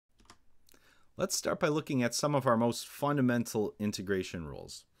Let's start by looking at some of our most fundamental integration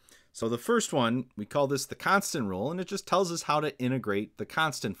rules. So the first one, we call this the constant rule, and it just tells us how to integrate the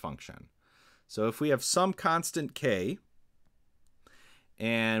constant function. So if we have some constant k,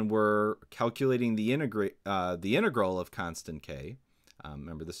 and we're calculating the integral of constant k,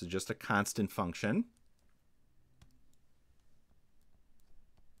 remember this is just a constant function.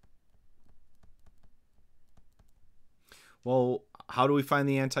 Well, how do we find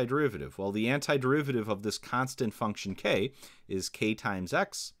the antiderivative? Well, the antiderivative of this constant function k is k times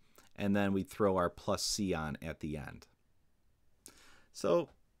x, and then we throw our plus c on at the end. So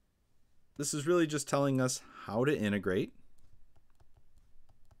this is really just telling us how to integrate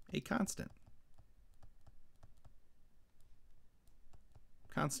a constant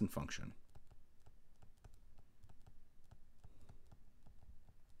function.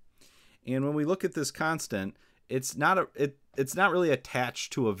 And when we look at this constant, it's not really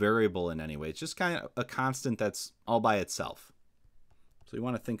attached to a variable in any way. It's just kind of a constant that's all by itself. So you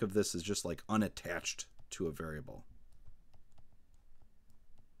want to think of this as just like unattached to a variable.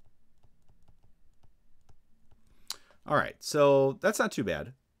 All right, so that's not too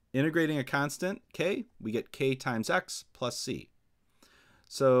bad. Integrating a constant, k, we get k times x plus c.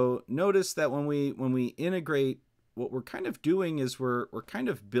 So notice that when we integrate, what we're kind of doing is we're kind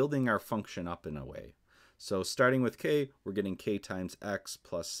of building our function up in a way. So starting with k, we're getting k times x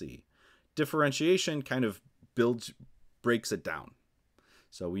plus c. Differentiation kind of breaks it down.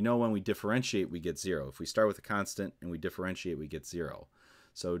 So we know when we differentiate, we get 0. If we start with a constant and we differentiate, we get 0.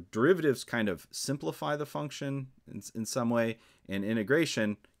 So derivatives kind of simplify the function in some way, and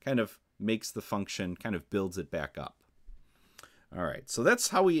integration kind of makes the function, kind of builds it back up. All right, so that's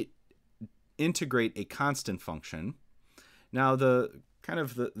how we integrate a constant function. Now the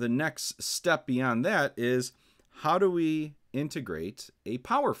next step beyond that is, how do we integrate a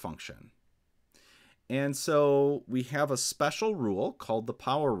power function? And so we have a special rule called the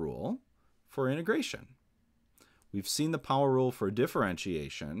power rule for integration. We've seen the power rule for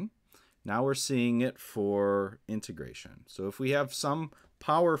differentiation. Now we're seeing it for integration. So if we have some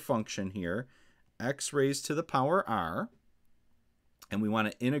power function here, x raised to the power r, and we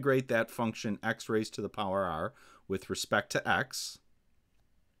want to integrate that function x raised to the power r with respect to x,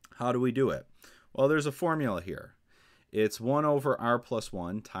 how do we do it? Well, there's a formula here. It's 1 over r plus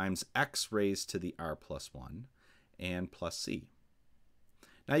 1 times x raised to the r plus 1 and plus c.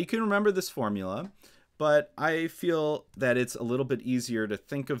 Now you can remember this formula, but I feel that it's a little bit easier to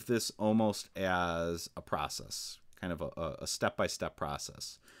think of this almost as a process, kind of a step-by-step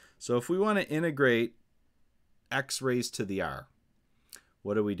process. So if we want to integrate x raised to the r,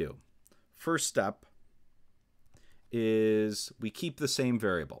 what do? First step is we keep the same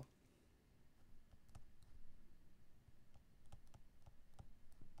variable.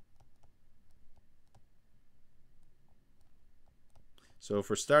 So if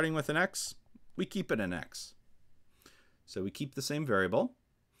we're starting with an x, we keep it an x. So we keep the same variable.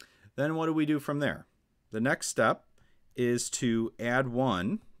 Then what do we do from there? The next step is to add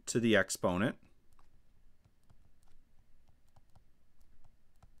 1 to the exponent.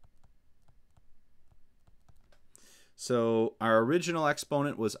 So our original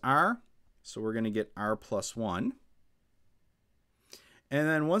exponent was r, so we're going to get r plus 1. And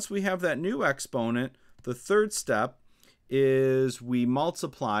then once we have that new exponent, the third step is we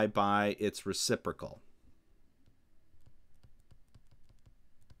multiply by its reciprocal.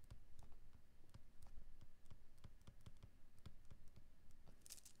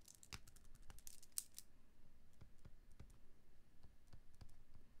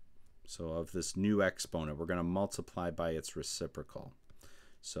 So of this new exponent, we're going to multiply by its reciprocal.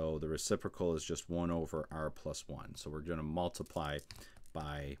 So the reciprocal is just 1 over r plus 1. So we're going to multiply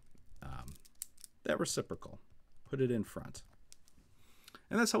by that reciprocal. Put it in front.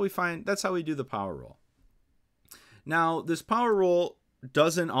 And that's how we do the power rule. Now, this power rule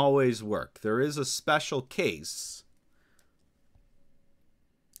doesn't always work. There is a special case.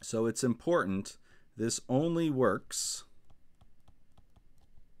 So it's important. This only works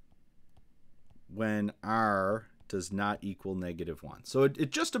when r does not equal -1. So it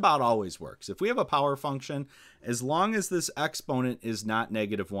just about always works. If we have a power function, as long as this exponent is not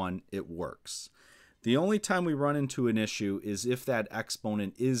 -1, it works. The only time we run into an issue is if that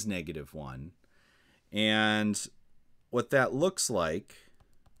exponent is -1. And what that looks like,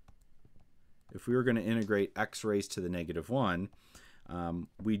 if we were going to integrate x raised to the -1,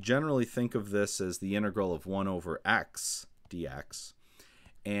 we generally think of this as the integral of 1 over x dx.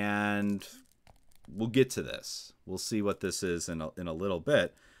 And we'll get to this. We'll see what this is in a little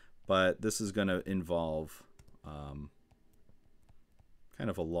bit. But this is going to involve kind kind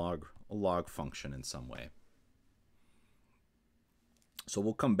of a log function in some way. So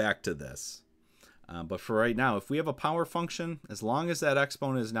we'll come back to this. But for right now, if we have a power function, as long as that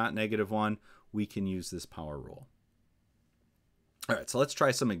exponent is not -1, we can use this power rule. All right, so let's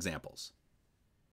try some examples.